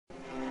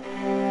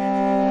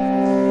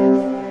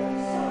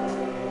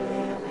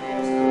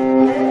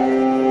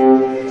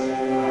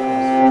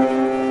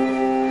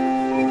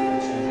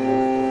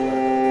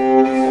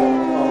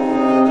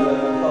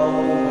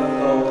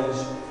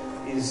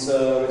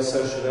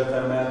that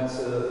I met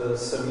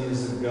some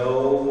years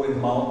ago in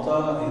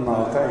Malta, in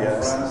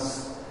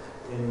France,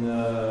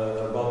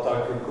 about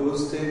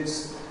Archaeoacoustics.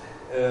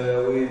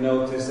 We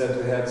noticed that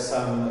we had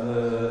some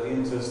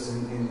interest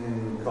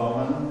in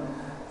common,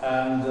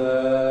 and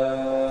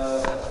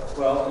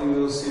well, you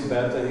will see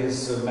better.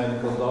 He's a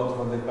medical doctor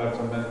from the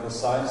Department of Medical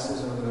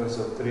Sciences,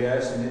 University of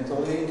Trieste in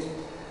Italy,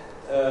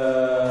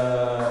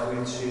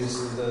 which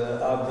is the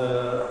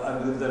other. I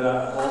believe there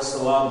are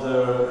also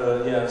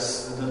other.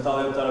 Yes,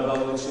 Natalia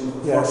Tarabella, which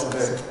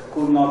unfortunately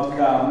could not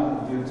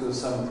come due to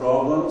some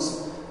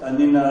problems. And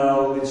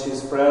Nina, which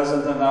is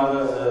present,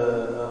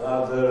 another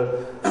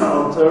other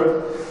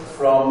author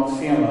from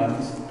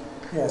Finland.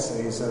 Yes,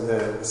 he's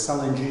the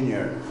sound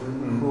engineer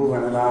who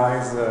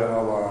analyzed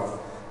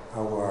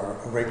our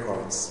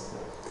records.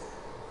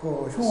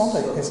 Oh, if you want,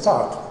 I can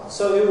start.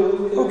 So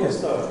you can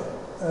start.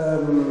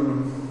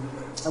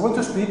 I want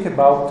to speak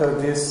about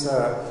this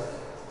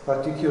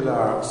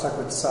particular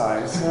sacred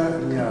site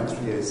near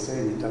Trieste,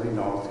 in Italy,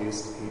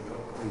 northeast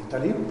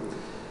Italy.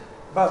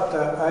 But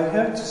I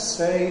have to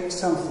say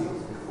something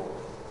before.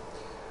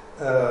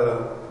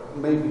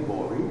 Maybe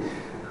boring,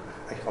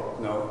 I hope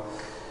no.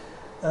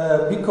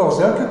 Because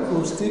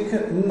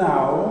archaeoacoustic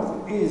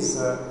now is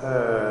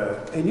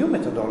a new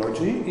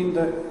methodology in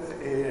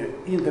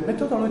the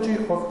methodology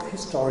of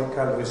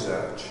historical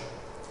research.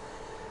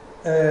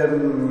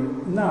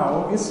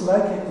 Now it's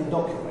like a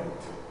document.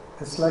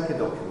 It's like a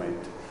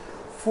document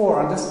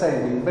for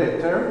understanding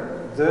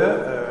better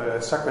the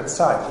sacred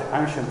sites, the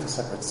ancient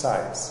sacred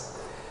sites.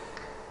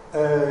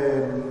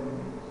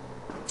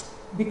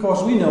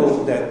 Because we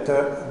know that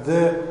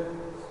the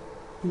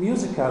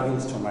musical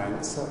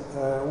instruments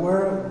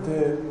were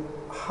the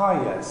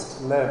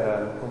highest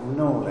level of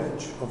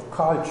knowledge, of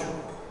culture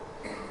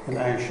in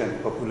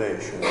ancient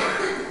population.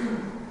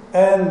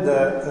 And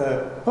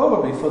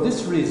probably for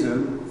this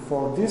reason,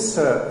 for this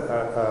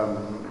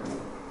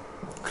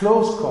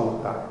close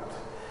contact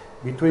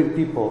between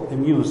people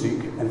and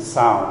music and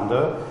sound,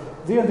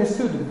 they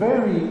understood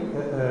very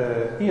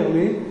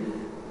early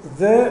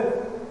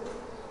the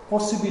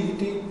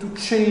possibility to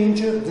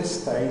change the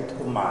state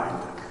of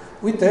mind.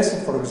 We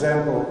tested, for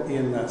example,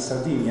 in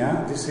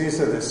Sardinia. This is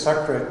the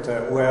sacred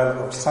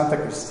well of Santa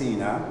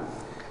Cristina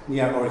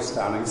near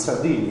Oristano in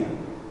Sardinia.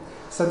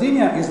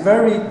 Sardinia is a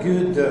very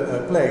good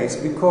place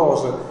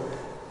because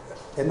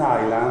an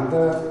island,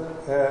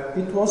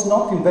 it was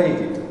not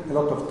invaded a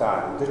lot of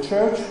time. The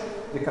church,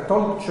 the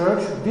Catholic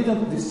Church,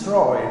 didn't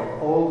destroy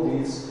all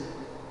these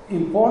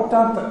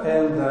important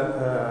and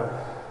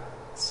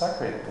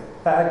sacred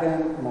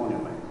pagan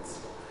monuments.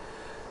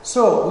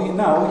 So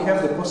now we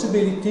have the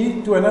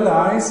possibility to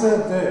analyze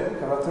the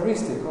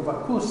characteristic of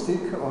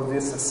acoustic of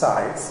these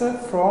sites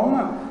from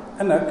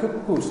an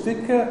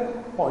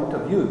archaeoacoustic point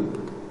of view.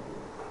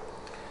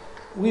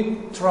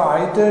 We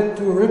tried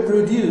to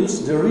reproduce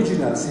the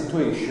original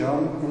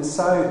situation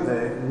inside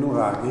the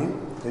nuraghi,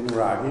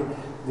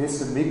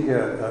 this big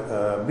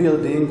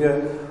building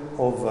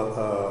of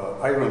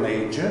Iron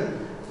Age,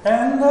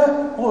 and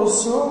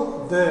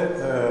also the,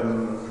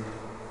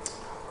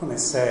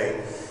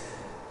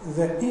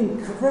 the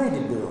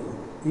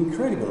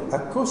incredible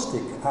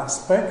acoustic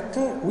aspect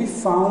we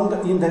found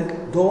in the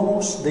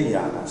Domus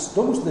Deianas.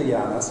 Domus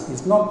Deianas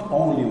is not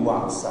only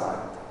one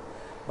site,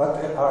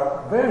 but there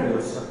are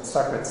various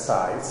sacred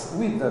sites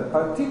with a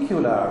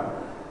particular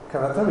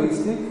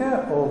characteristic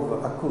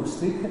of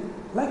acoustic,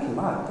 like in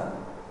Malta.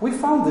 We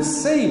found the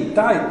same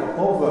type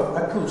of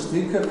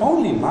acoustic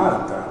only in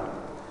Malta.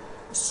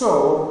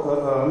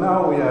 So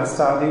now we are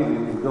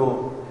studying, we will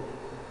go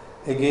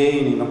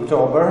again in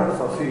October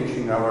for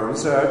finishing our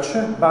research,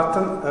 but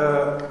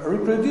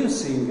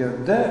reproducing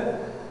the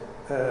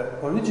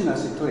original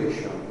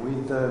situation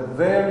with the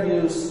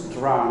various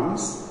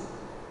drums,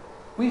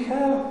 we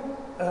have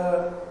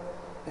a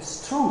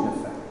strong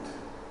effect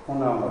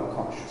on our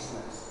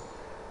consciousness.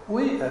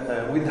 We,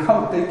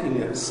 without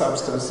taking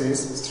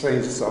substances,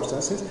 strange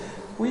substances,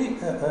 we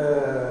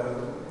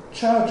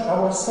charge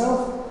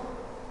ourselves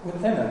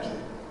with energy.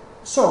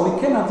 So we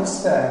can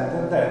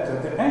understand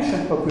that the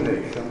ancient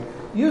population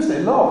used a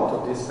lot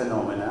of this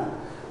phenomena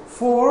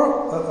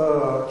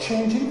for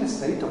changing the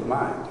state of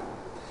mind.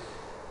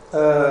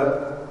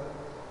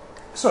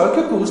 So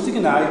archaeoacoustic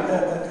and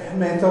I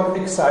method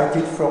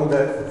excited from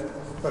the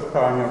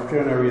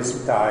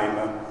pioneerism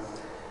time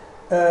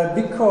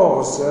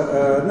because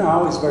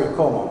now it's very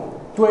common.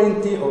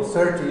 20 or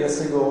 30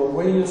 years ago,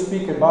 when you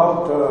speak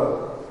about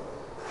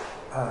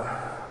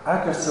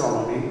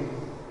archaeoastronomy,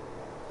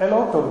 a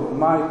lot of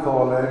my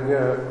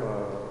colleagues,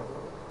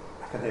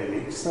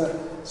 academics,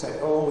 say,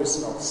 "Oh, it's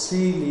not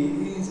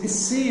silly. It's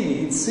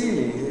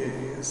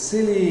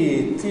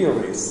silly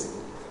theories."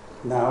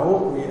 Now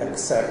we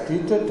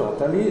accepted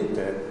totally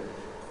the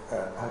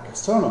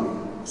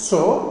archaeoastronomy.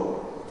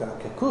 So the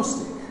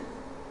archaeoacoustic,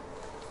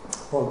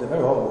 Paolo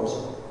Debertolis was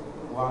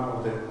one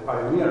of the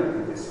pioneers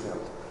in this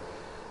field.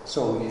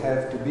 So we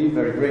have to be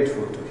very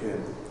grateful to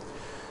him.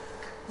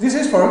 This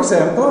is, for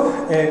example,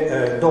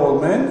 a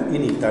dolmen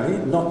in Italy,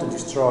 not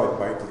destroyed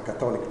by the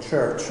Catholic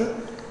Church,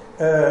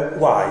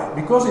 Why?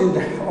 Because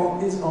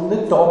it's on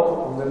the top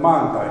of the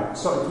mountain,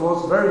 so it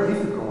was very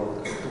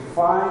difficult to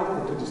find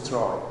and to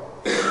destroy.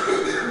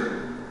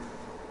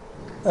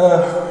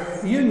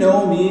 You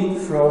know me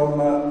from,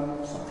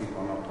 some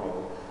people not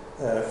all,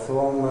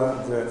 from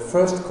the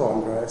first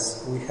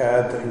Congress we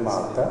had in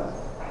Malta,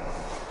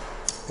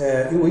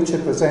 in which I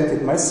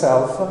presented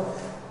myself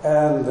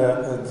and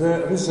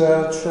the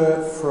research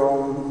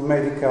from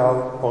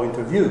medical point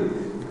of view,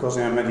 because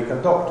I'm a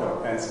medical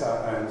doctor and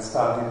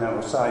studying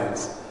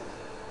neuroscience.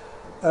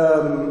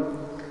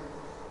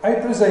 I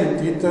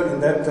presented in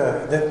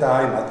that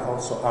time, but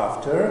also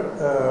after,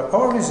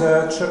 our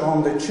research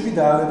on the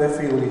Cividale dei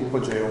Friuli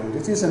Ipogeum.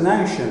 This is an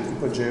ancient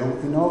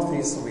Ipogeum in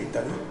northeast of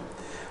Italy,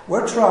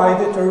 where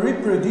tried to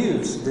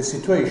reproduce the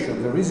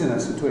situation, the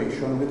resonance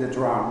situation with the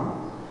drum,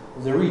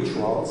 the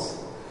rituals,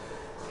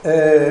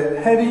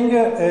 having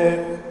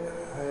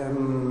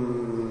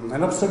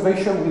an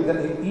observation with the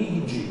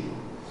EEG,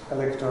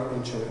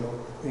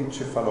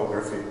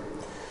 electroencephalography.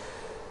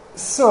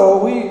 So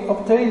we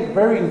obtained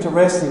very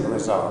interesting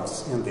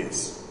results in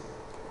this.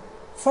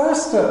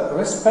 First,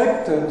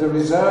 respect the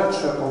research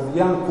of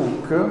Jan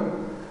Cook,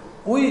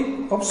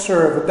 we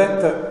observed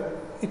that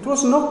it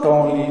was not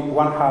only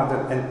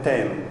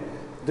 110,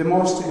 the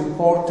most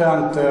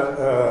important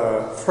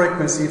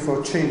frequency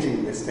for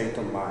changing the state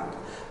of mind,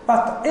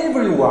 but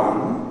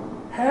everyone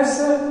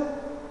has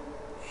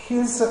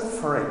his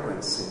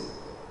frequency,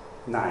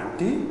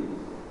 90,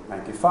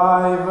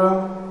 95,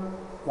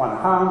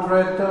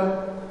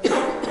 100,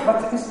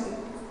 but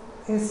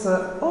it's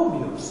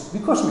obvious,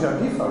 because we are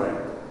different.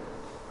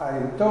 I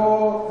am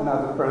tall,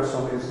 another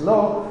person is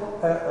low,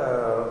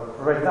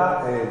 black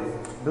eyes,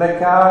 light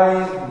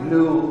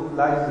blue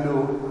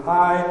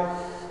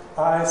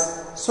eyes,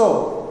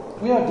 so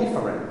we are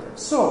different.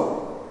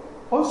 So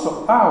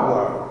also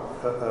our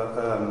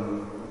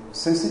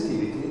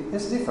sensitivity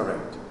is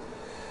different.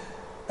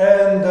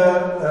 And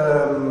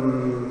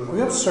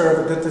we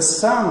observe that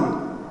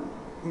some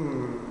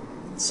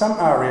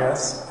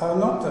areas are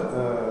not,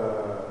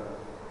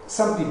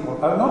 some people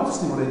are not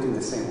stimulating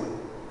the same way.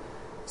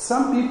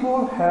 Some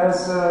people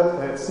has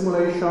a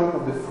stimulation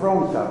of the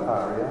frontal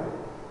area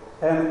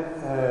and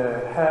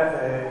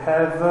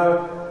have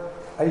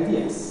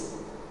ideas,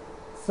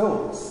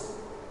 thoughts.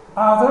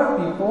 Other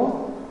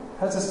people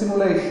has a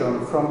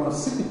stimulation from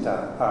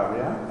occipital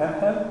area and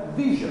have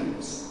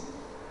visions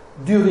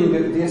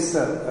during this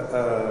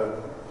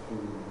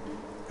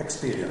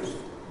experience.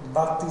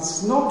 But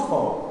it's not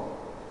all.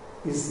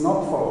 Is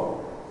not for.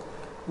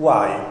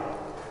 Why?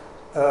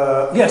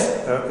 Yes,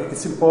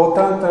 it's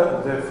important.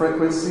 The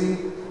frequency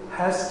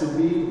has to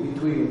be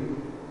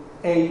between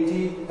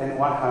 80 and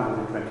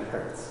 120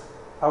 hertz.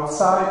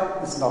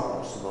 Outside, it's not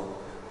possible.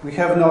 We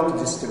have not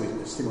this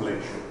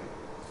stimulation.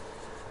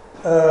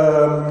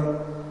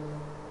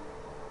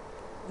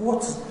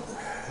 What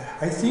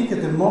I think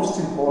the most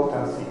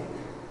important thing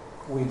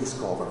we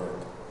discovered,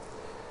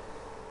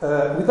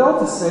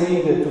 without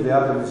saying it to the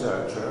other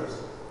researchers,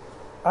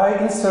 I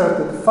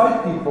inserted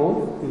 5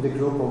 people in the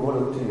group of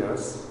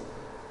volunteers,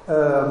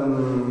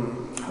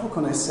 how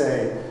can I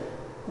say,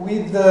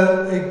 with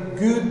a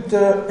good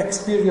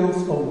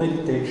experience of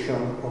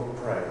meditation, of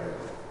prayer.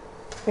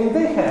 And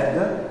they had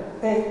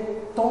a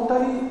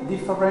totally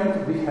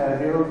different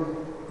behavior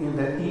in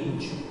the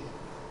EEG.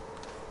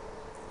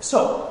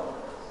 So,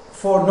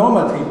 for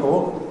normal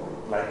people,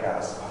 like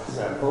us, for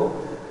example,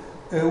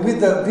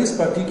 with this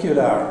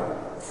particular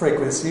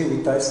frequency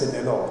we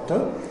tested a lot,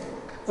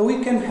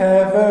 we can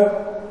have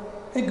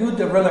a good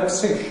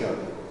relaxation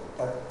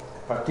at a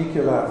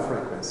particular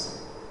frequency.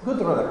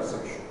 Good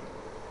relaxation.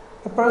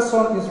 A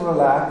person is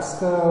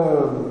relaxed,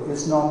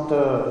 is not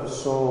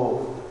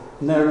so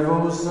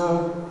nervous.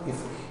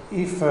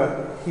 If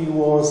he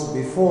was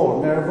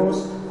before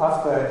nervous,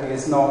 after he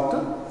is not.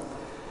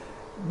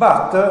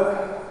 But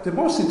the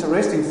most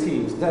interesting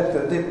thing is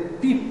that the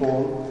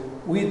people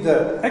with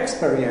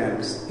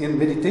experience in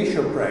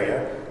meditation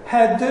prayer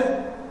had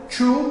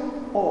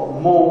 2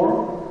 or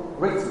more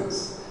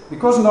rhythms.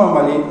 Because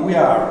normally we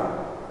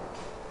are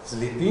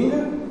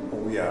sleeping, or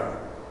we are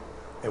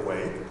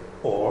awake,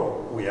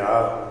 or we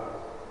are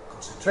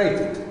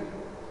concentrated.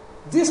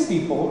 These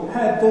people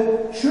had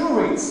 2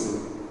 rhythms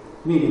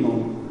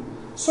minimum.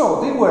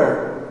 So they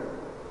were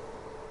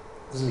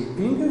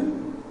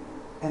sleeping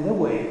and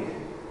awake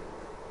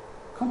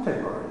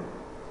contemporary.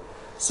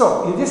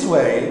 So in this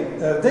way,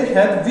 they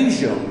had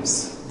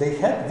visions. They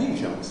had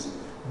visions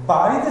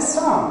by the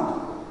sound.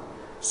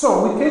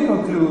 So we can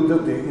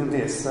conclude in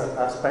this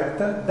aspect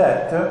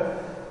that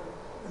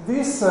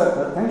these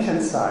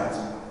ancient sites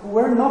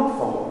were not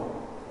for,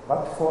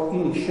 but for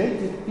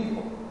initiated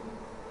people,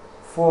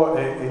 for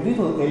a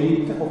little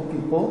elite of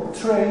people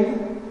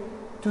trained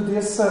to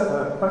this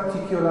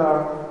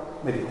particular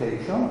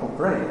meditation or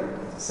prayer,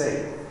 let's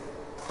say.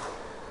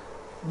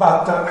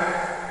 But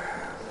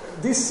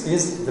this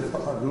is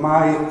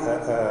my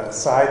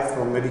side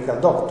from medical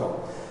doctor.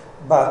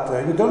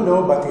 But you don't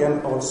know, but I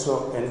am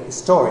also an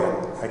historian.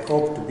 I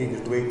hope to be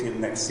graduated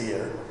next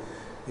year,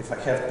 if I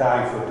have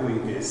time for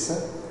doing this.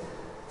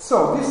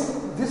 So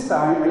this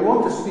time I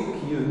want to speak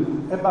to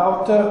you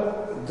about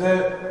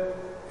the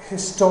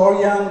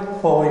historian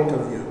point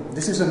of view.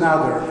 This is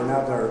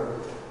another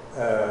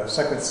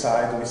sacred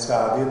site we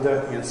studied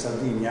in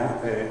Sardinia,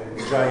 a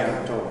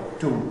giant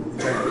tomb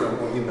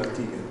of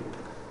Invertighe.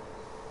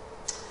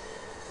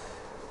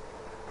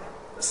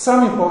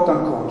 Some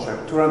important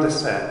concept to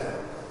understand,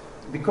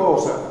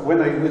 because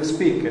when I will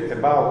speak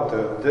about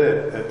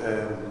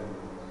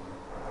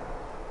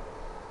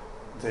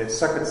the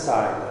sacred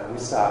site we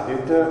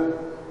studied,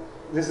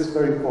 this is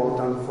very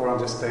important for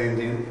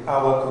understanding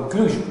our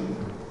conclusion.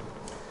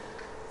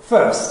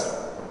 First,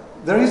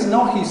 there is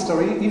no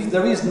history if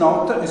there is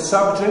not a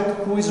subject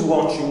who is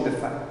watching the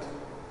fact.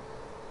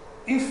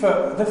 If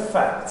the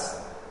facts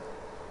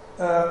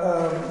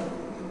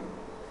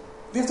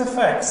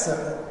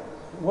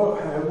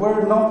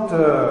were not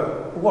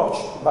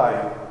watched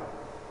by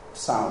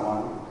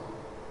someone,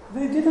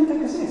 they didn't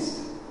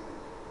exist.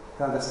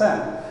 You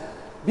understand?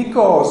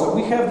 Because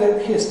we have the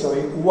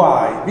history.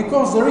 Why?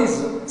 Because there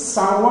is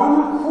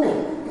someone who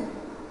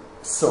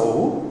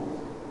saw,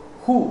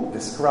 who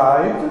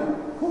described,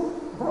 who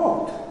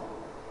wrote.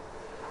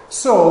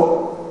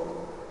 So,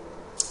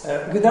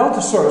 without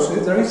the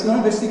sources, there is no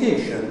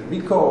investigation,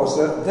 because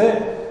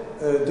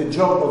the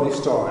job of the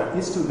historian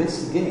is to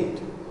investigate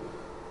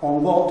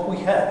on what we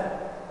have.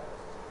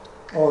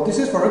 Oh, this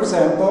is, for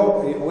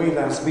example,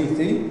 Wayland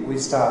Smithy, we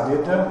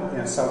studied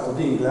in south of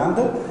England,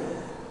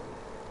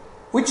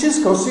 which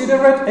is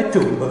considered a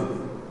tomb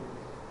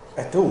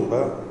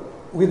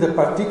with a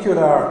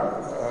particular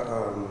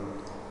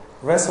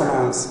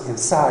resonance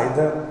inside.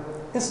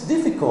 It's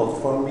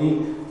difficult for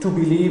me to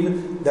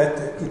believe that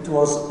it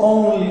was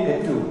only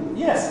a tomb.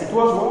 Yes, it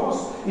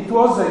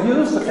was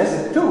used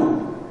as a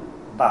tomb,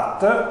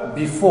 but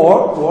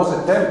before it was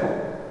a temple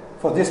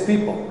for these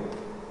people.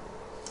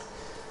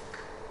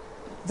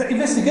 The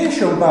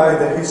investigation by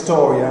the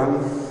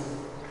historian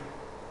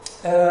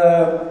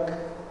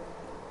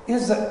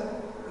is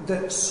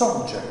the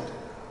subject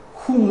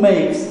who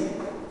makes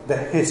the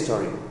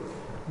history,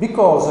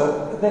 because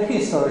the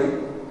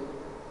history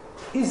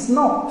is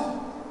not,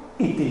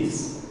 it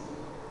is.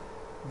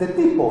 The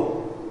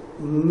people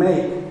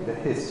make the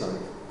history,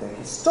 the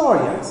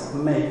historians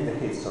make the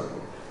history.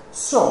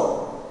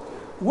 So,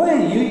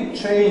 when we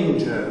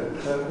change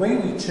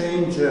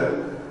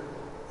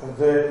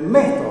the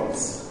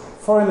methods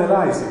for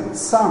analyzing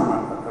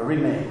some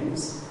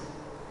remains,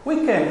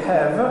 we can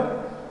have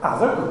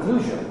other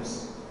conclusions.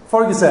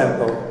 For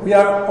example, we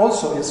are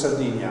also in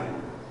Sardinia.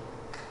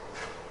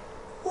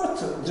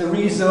 What's the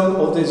reason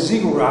of the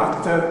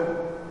ziggurat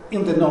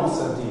in the North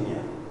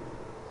Sardinia?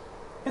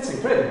 It's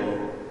incredible.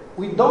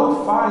 We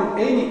don't find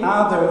any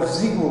other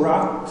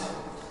ziggurat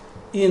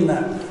in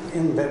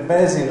the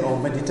basin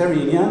of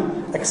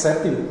Mediterranean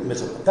except in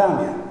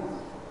Mesopotamia.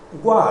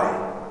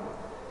 Why?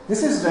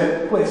 This is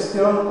the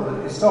question of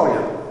the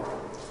historian.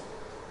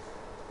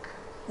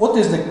 What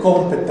is the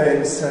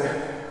competence?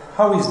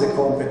 How is the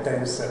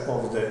competence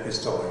of the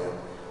historian?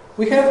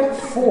 We have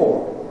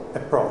 4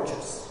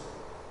 approaches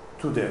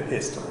to the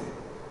history.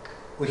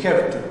 We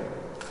have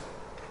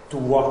to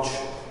watch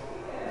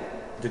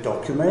the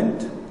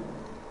document,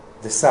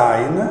 the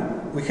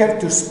sign. We have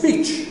to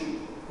speak.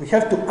 We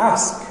have to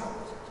ask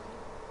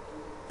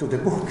to the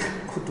book,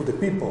 to the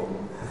people,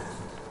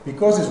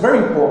 because it's very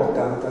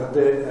important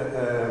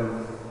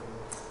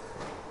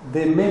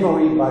the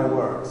memory by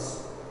words.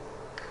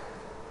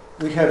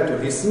 We have to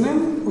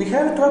listen, we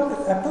have to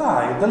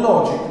apply the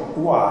logic.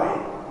 Why?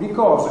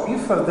 Because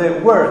if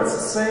the words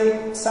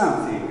say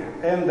something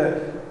and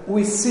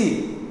we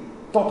see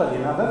totally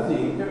another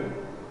thing,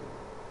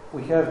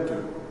 we have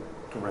to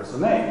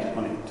resonate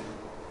on it.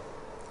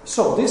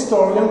 So the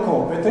historian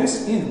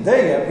competence is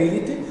their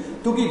ability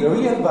to give a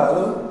real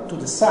value to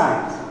the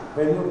science,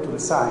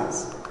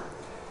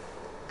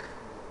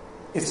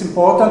 It's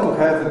important to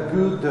have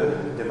good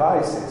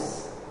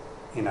devices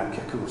in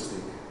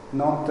archaeoacoustics.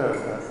 Not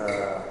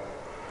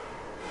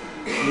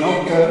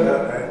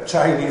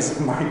Chinese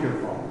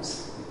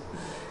microphones.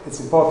 It's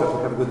important to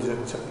have good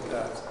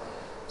that.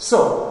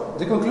 So,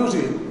 the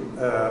conclusion,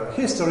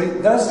 history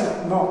does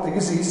not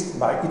exist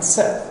by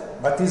itself,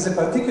 but is a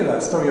particular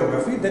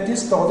historiography that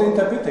is told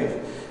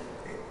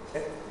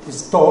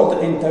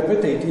and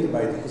interpreted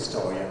by the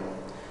historian.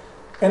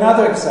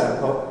 Another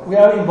example, we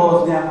are in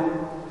Bosnia.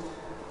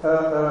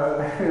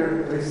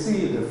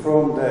 Received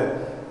from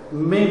the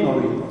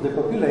memory of the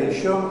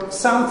population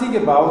something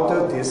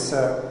about this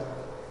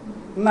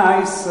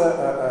nice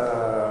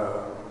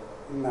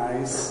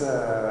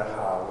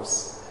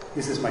house.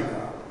 This is my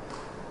car.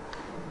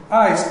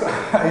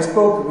 I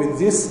spoke with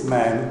this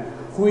man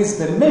who is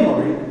the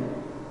memory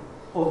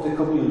of the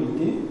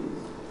community,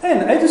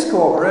 and I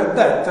discovered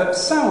that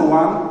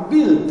someone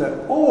built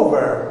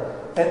over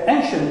an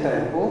ancient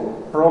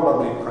temple,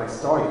 probably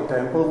prehistoric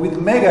temple, with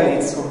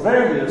megaliths of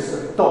various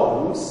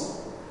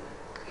tones,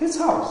 his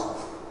house.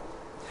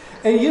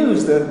 And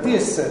used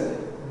this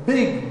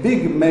big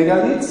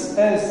megaliths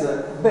as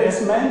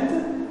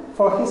basement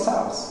for his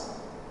house.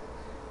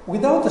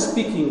 Without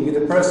speaking with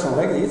a person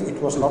like this, it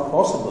was not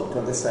possible to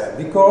understand,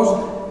 because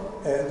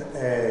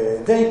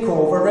they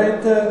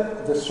covered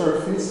the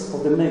surface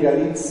of the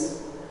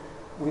megaliths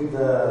with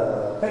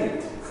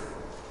paint.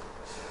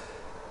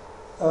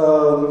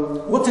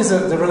 What is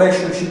the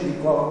relationship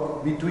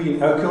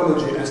between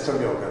archaeology and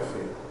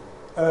historiography?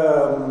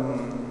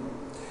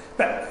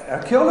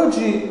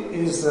 Archaeology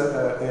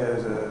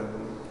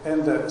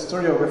and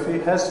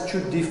historiography has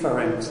two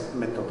different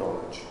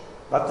methodologies,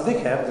 but they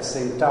have the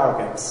same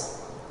targets.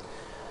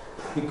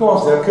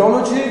 Because the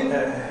archaeology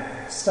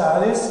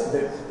studies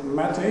the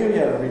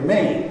material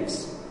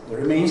remains, the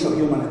remains of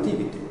human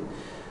activity,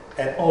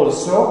 and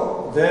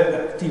also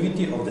the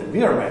activity of the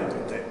environment,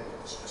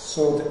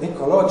 so the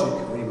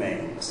ecological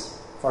remains.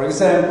 For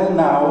example,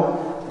 now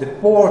the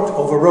port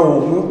of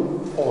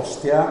Rome,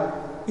 Ostia,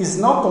 is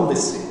not on the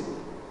sea.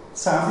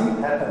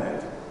 Something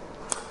happened.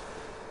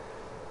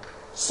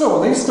 So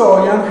the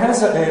historian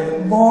has a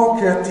more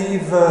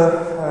creative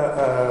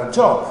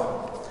job.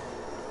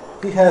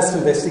 He has to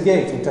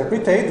investigate,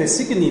 interpret the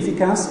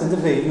significance and the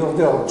value of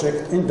the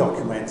object and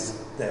documents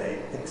they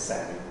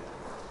examine.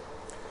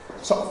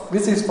 So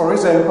this is, for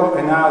example,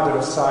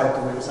 another site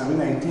we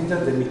examined,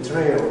 the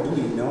Mitreo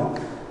Dolina,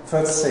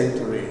 1st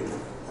century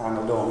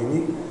Anno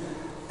Domini,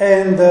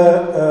 and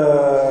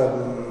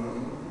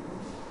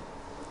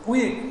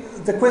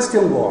the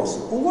question was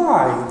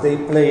why they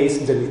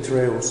placed the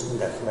Mitreus in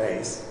that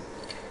place.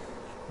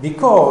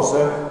 Because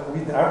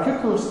with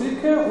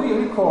Archaeoacoustics we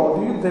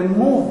recorded the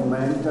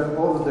movement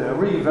of the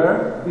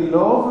river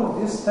below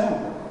this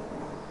temple.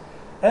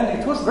 And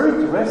it was very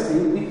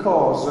interesting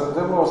because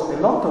there was a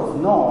lot of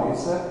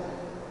noise,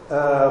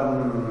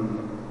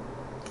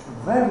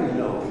 very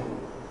low,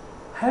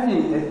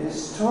 having a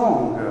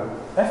strong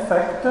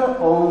effect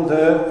on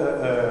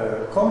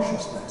the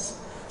consciousness.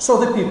 So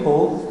the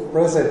people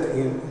present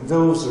in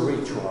those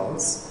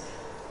rituals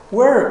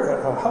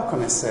were, how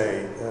can I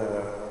say,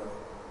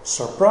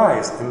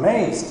 surprised,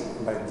 amazed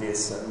by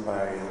this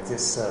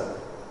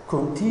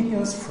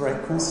continuous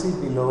frequency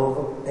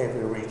below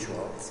every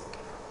ritual.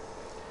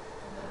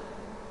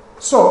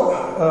 So,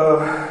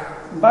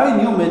 by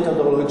new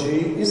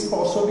methodology, it's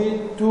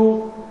possible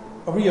to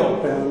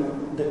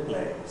reopen the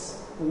place.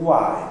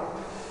 Why?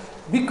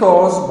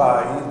 Because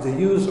by the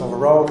use of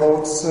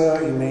robots,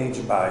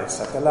 imaged by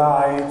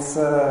satellites,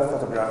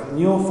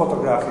 new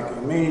photographic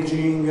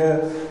imaging,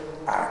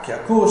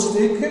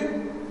 archaeoacoustic,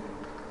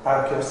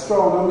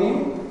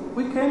 archaeoastronomy,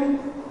 we can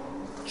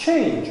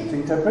change the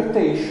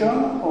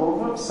interpretation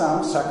of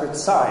some sacred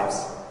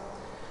sites.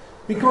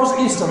 Because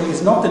history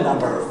is not a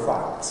number of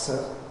facts.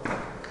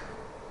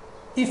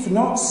 If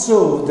not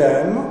saw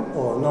them,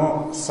 or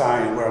no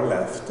sign were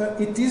left,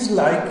 it is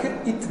like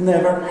it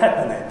never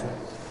happened.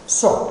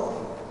 So,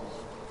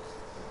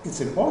 it's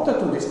important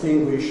to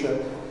distinguish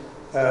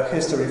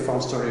history from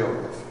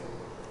historiography.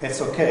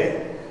 It's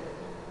okay.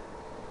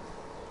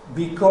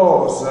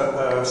 Because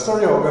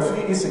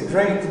historiography is a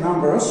great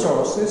number of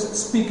sources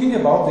speaking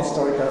about the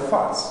historical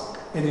facts,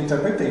 and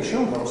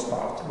interpretation goes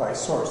part by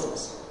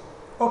sources.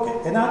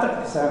 Okay,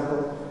 another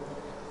example.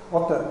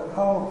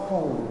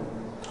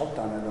 How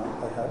time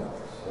I have?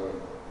 Sorry.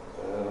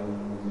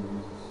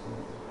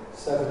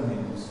 7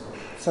 minutes.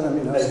 7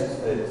 minutes?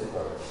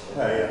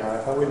 8.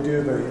 I will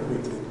do very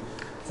quickly.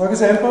 For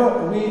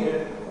example,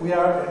 we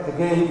are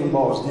again in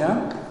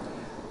Bosnia.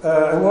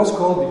 I was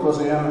called, because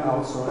I am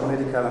also a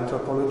medical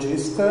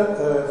anthropologist,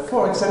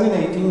 for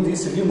examining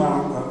these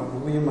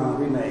human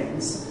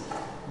remains.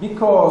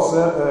 Because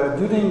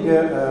during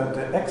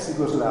the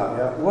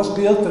ex-Yugoslavia was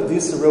built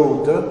this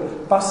road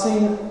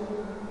passing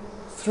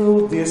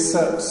through this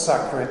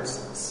sacred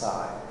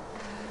site.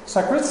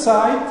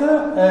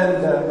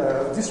 And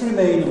this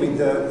remain with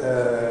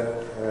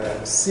the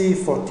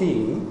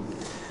C14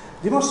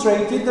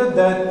 demonstrated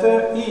that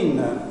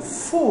in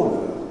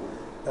full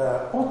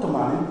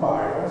Ottoman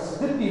empires,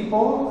 the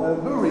people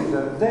buried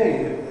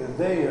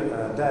their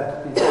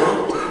dead people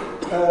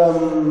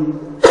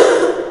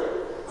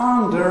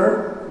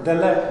under the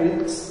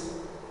lapids,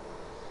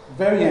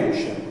 very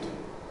ancient,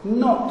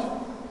 not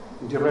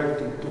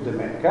directed to the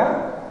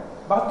Mecca,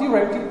 but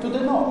directed to the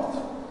north.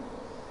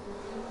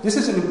 This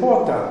is an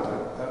important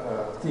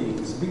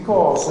thing,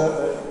 because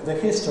the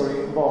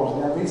history of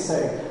Bosnia, they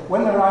say,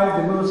 when arrived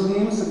the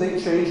Muslims, they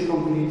changed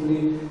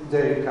completely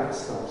their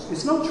customs.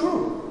 It's not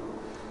true.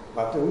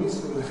 But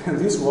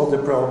this was the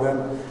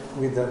problem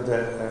with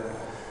the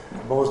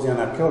Bosnian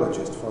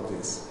archaeologists for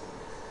this.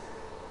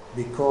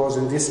 Because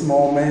in this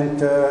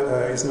moment,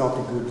 it's not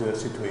a good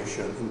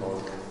situation in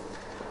Bosnia.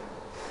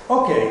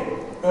 Okay.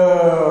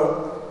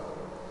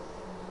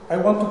 I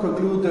want to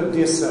conclude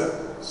this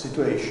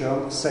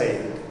situation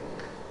saying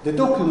the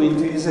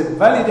document is a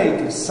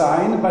validated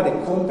sign by the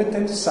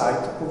competent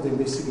site of the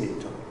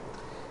investigator.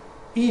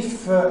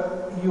 If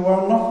you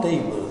are not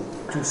able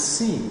to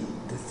see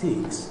the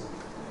things,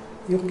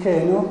 you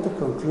cannot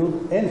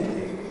conclude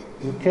anything.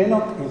 You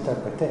cannot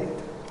interpret it.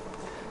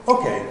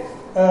 Okay,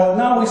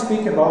 now we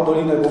speak about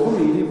Dolina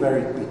Bogumili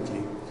very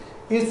quickly.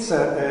 It's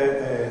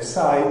a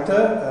site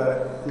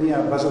near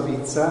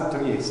Basovizza,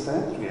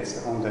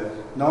 Trieste, on the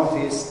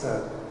northeast,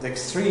 the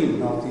extreme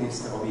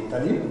northeast of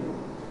Italy.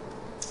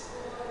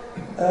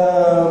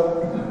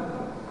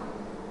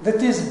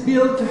 That is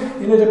built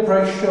in a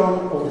depression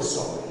of the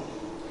soil,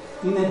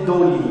 in a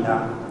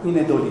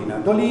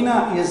dolina.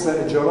 Dolina is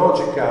a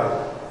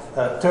geological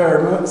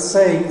term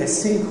saying a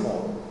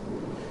sinkhole,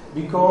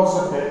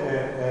 because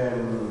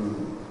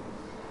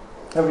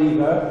a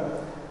river,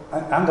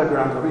 an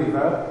underground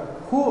river,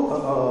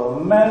 who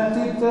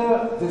melted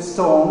the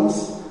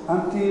stones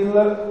until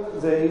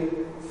they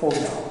fall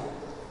down.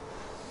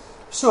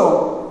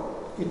 So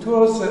it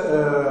was,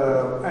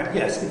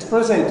 yes, it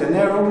presents a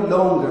narrow,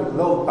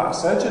 long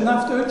passage, and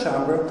after a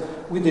chamber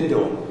with a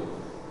dome.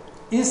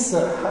 It's,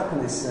 how can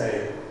I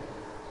say,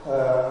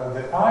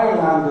 the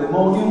Ireland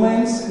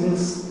monuments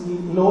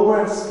in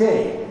lower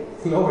scale,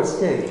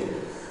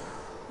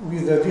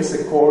 with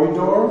this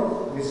corridor,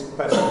 this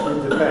passage,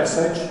 with the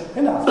passage,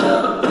 and after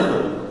the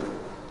dome.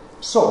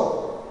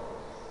 So,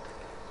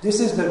 this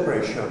is the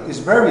depression. It's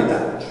very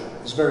large.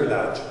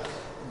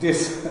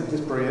 This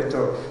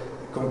projector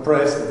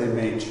compressed the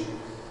image.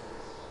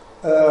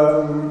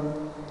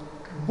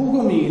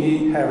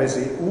 Bogumili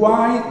heresy.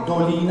 Why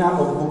Dolina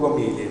of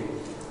Bogumili?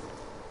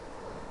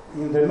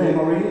 In the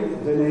memory,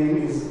 the name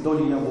is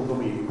Dolina of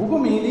Bogumili.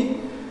 Bogumili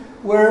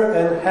were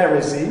a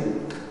heresy,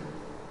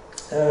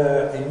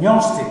 a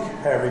Gnostic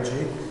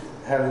heresy,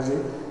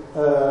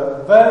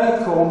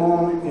 very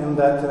common in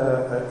that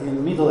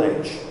in Middle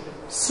Age.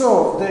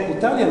 So the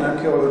Italian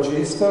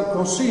archaeologists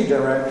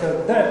considered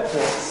that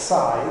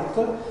site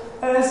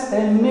as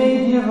a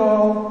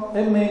medieval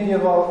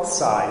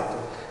site,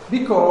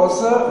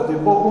 because the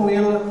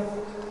Bogumil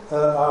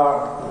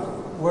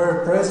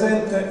were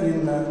present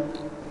in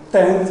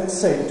 10th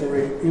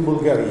century in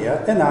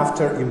Bulgaria, and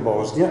after in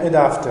Bosnia, and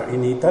after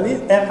in Italy,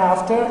 and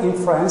after in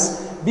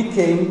France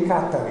became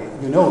Cathari.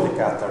 You know the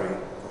Cathari,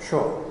 for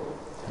sure.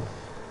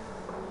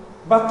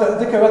 But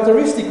the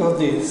characteristic of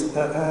this,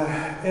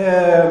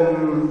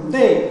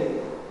 they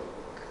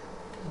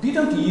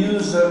didn't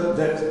use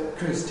that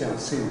Christian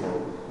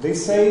symbol. They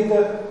said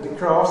the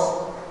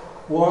cross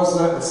was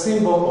a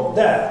symbol of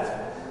death.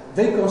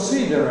 They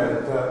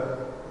considered,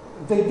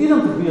 they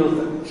didn't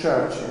build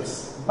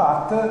churches,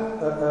 but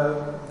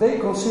they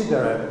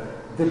considered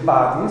the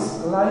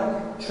bodies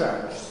like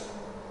churches.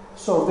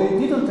 So they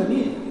didn't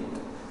need it.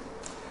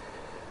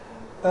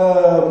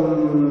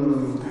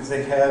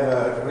 They have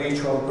a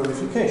ritual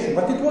purification,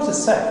 but it was a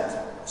sect,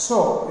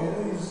 so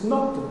it's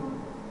not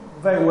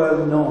very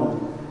well known.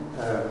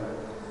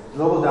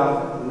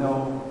 Lobodan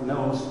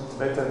knows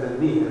better than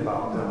me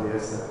about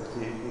this.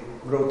 He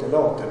wrote a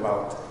lot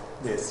about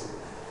this.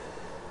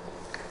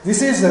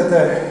 This is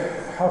the,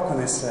 how can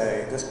I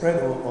say, the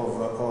spread of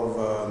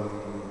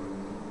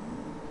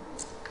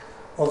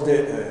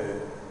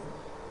the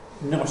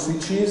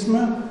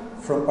Gnosticism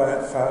from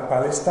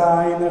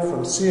Palestine,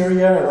 from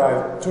Syria,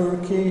 arrived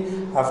Turkey,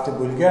 after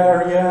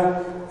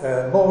Bulgaria,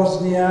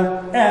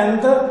 Bosnia,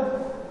 and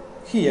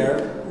here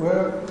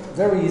where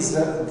there is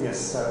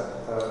this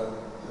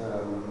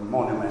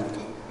monument.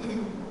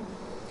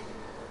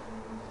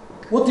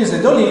 What is a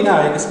dolina?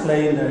 I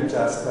explained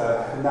just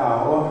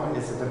now.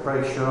 It's a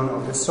depression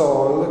of the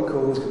soil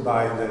caused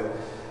by the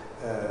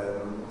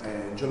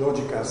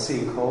geological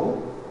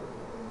sinkhole,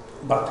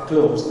 but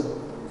closed.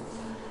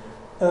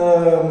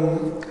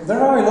 There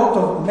are a lot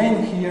of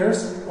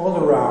menhirs all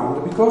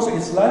around, because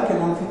it's like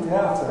an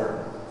amphitheater.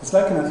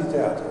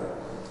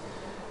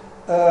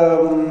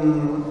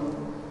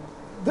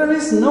 There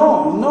is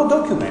no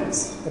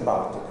documents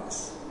about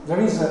this. There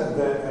is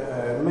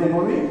the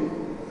memory,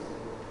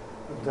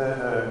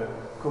 the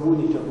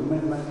community of the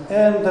memory,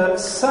 and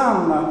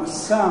some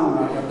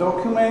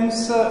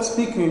documents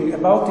speaking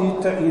about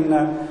it in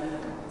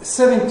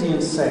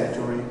 17th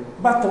century.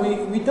 But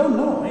we don't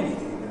know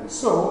anything.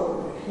 So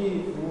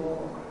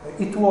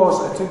it was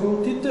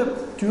attributed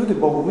to the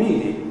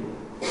Bogumili,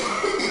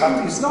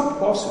 but it's not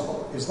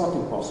possible. It's not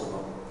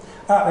impossible.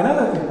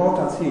 Another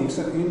important thing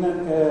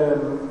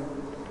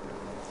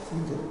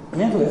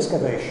in the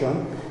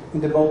excavation in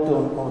the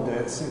bottom of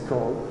the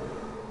sinkhole,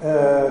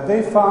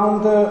 they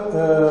found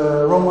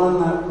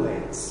Roman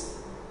plates.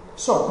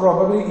 So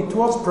probably it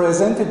was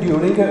present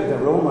during the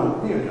Roman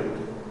period.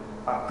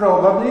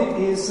 Probably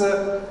is,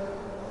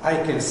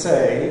 I can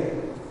say,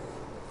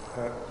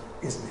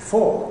 is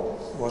before,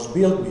 was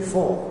built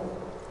before.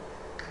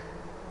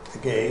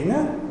 Again,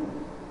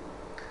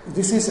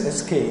 this is a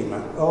scheme.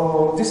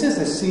 Oh, this is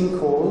a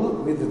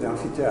sinkhole with the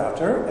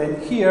amphitheater, and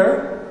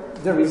here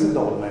there is a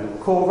dolmen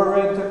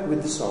covered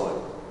with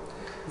soil.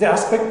 The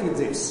aspect is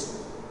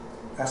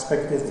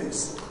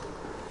this.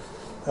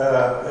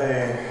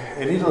 A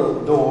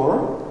little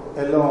door,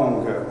 a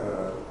long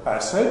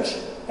passage,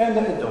 and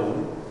a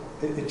dome,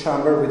 a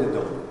chamber with a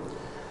dome.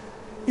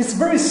 It's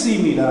very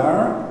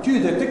similar to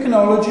the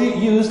technology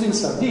used in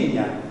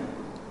Sardinia,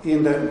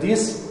 in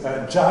these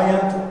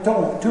giant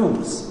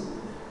tombs.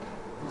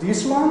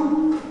 This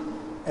one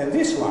and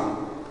this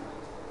one.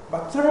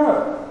 But there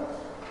are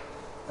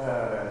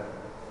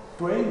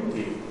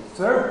 20,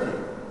 30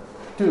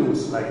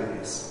 tombs like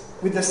this.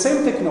 With the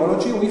same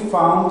technology we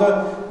found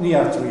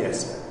near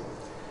Trieste.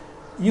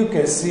 You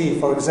can see,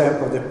 for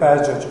example, the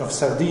passage of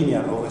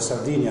Sardinia or a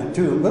Sardinian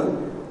tomb,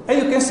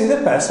 and you can see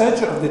the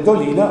passage of the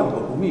Dolina of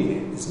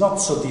Bogumili. It's not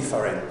so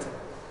different.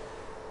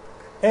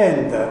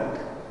 And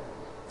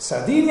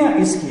Sardinia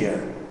is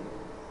here.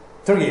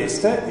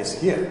 Trieste is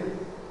here.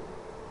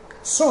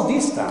 So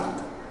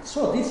distant,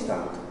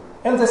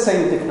 and the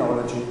same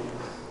technology.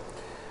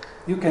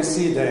 You can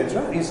see the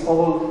entrance is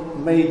all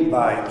made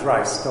by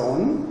dry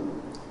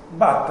stone,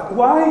 but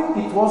why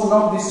it was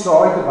not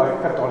destroyed by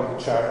Catholic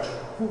Church,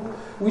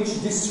 which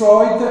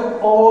destroyed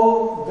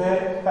all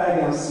the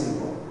pagan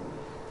symbol?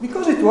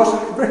 Because it was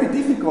very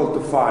difficult to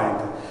find.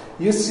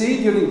 You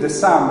see, during the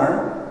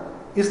summer,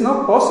 it's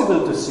not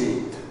possible to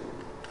see it.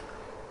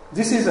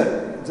 This is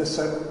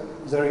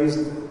there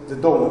is the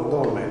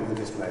dolmen in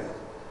this place.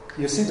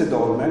 You see the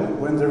dolmen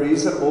when there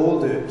is all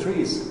the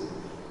trees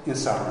in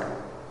summer.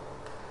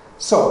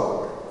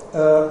 So,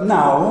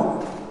 now,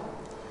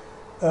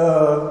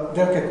 the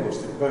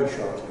Archaeoacoustics, very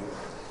shortly.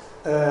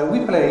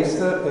 We placed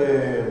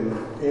a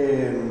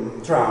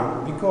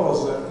drum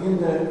because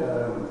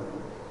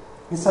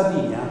in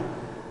Sardinia,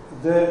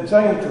 the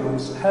giant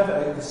tombs have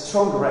a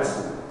strong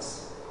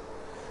resonance,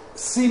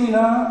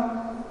 similar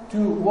to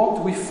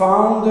what we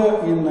found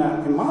in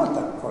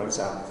Malta, for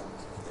example.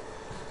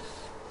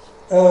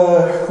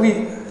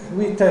 We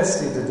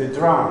tested the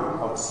drum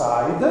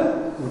outside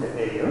in the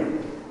air,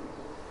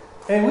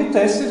 and we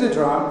tested the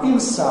drum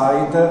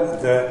inside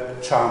the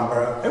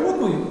chamber. And what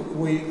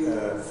we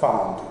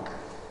found,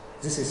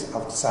 this is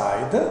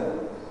outside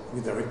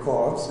with the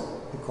recorders,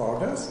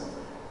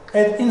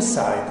 and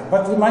inside,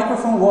 but the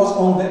microphone was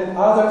on the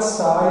other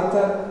side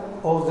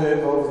of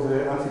the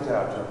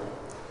amphitheater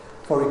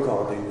for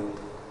recording.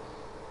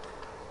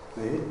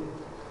 See?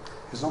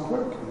 It's not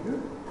working,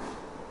 good?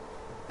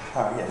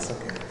 Ah, yes,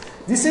 okay.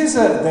 This is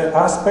the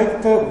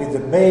aspect with the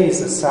bass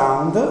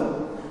sound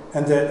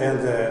and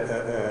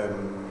the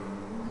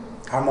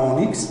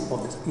harmonics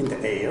in the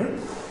air.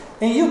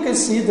 And you can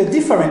see the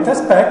different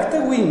aspect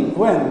when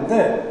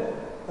the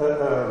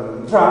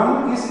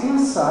drum is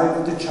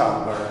inside the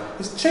chamber.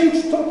 It's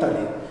changed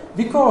totally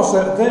because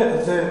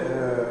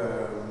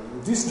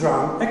this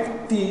drum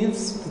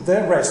activates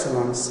the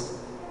resonance.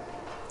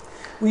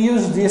 We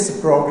use this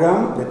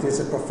program, that is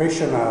a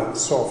professional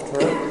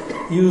software,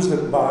 used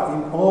in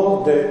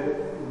all the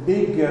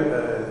big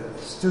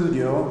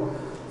studio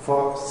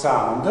for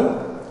sound,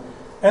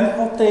 and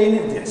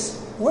obtain this.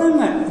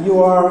 When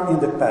you are in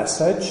the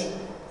passage,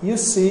 you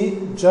see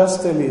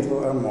just a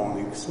little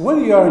harmonics.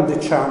 When you are in the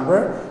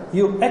chamber,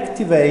 you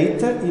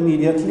activate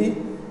immediately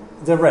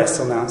the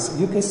resonance.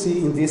 You can see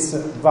in this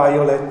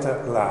violet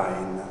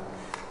line.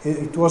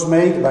 It was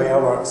made by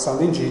our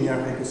sound engineer,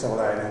 Heikki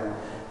Savolainen.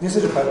 This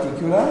is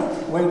particular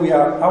when we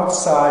are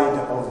outside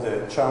of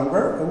the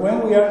chamber and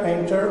when we are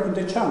entering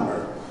the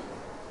chamber.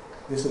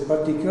 This is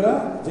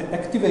particular, the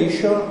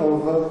activation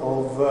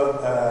of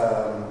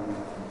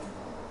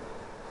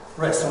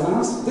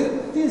resonance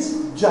that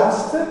is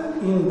just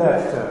in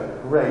that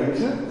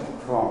range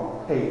from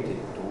 80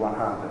 to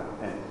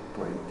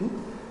 120,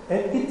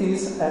 and it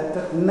is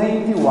at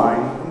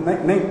 91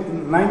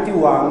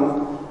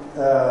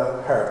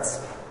 hertz.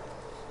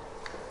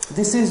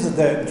 This is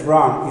the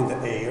drum in the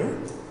air.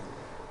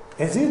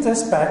 As it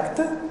aspect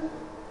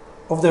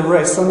of the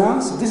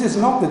resonance, this is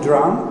not the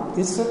drum,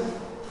 it's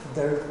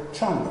the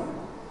chamber,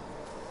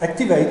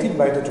 activated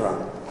by the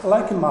drum,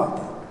 like in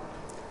Malta.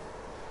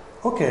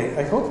 Okay,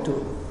 I hope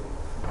to.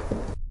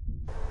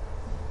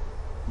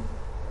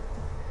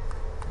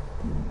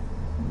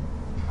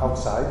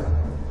 Outside.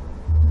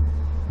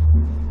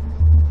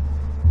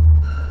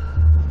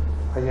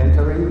 I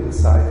entering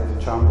inside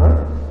the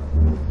chamber.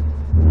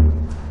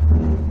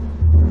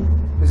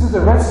 This is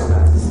the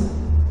resonance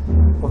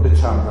of the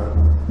chamber.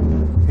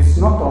 It's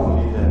not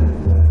only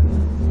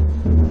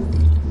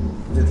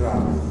the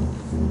drum.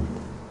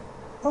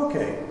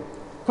 Okay,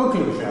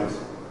 conclusions.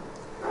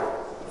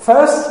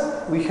 First,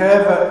 we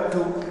have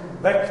to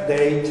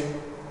backdate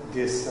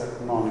this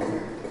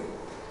monument.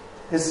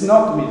 It's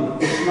not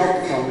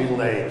from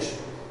Middle Age.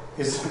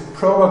 It's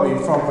probably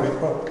from a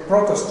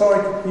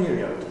protohistoric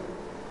period.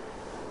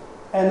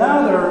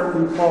 Another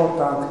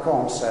important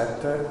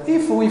concept,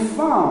 if we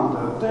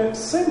found the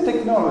same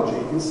technology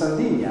in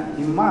Sardinia,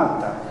 in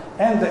Malta,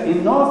 and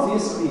in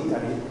northeast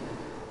Italy,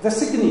 the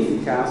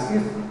significance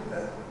is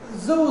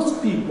those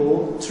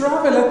people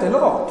traveled a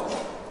lot.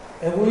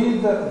 And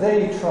with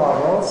their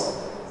travels,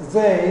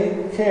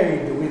 they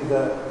carried with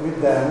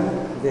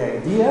them the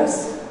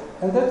ideas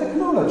and the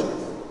technologies.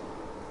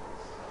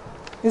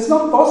 It's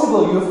not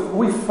possible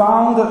we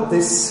found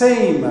the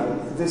same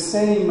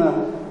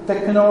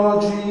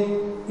technology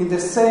in the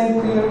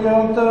same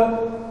period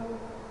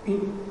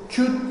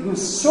in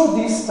so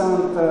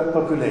distant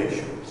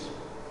populations.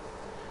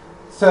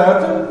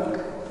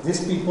 Third, these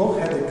people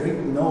had a great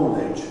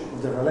knowledge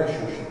of the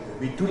relationship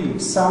between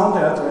sound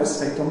and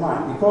state of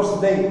mind, because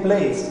they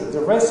placed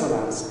the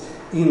resonance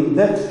in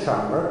that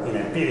chamber, in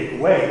an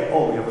empiric way,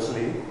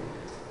 obviously,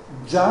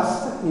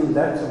 just in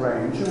that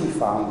range we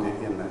found it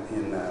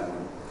in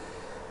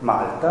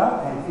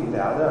Malta and in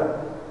the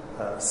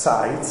other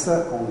sites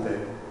on the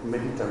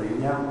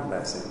Mediterranean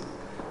basin.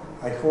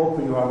 I hope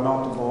you are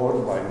not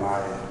bored by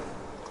my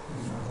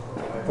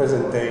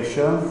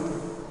presentation.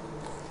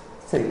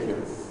 Thank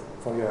you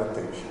for your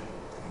attention.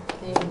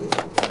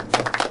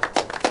 Thank you.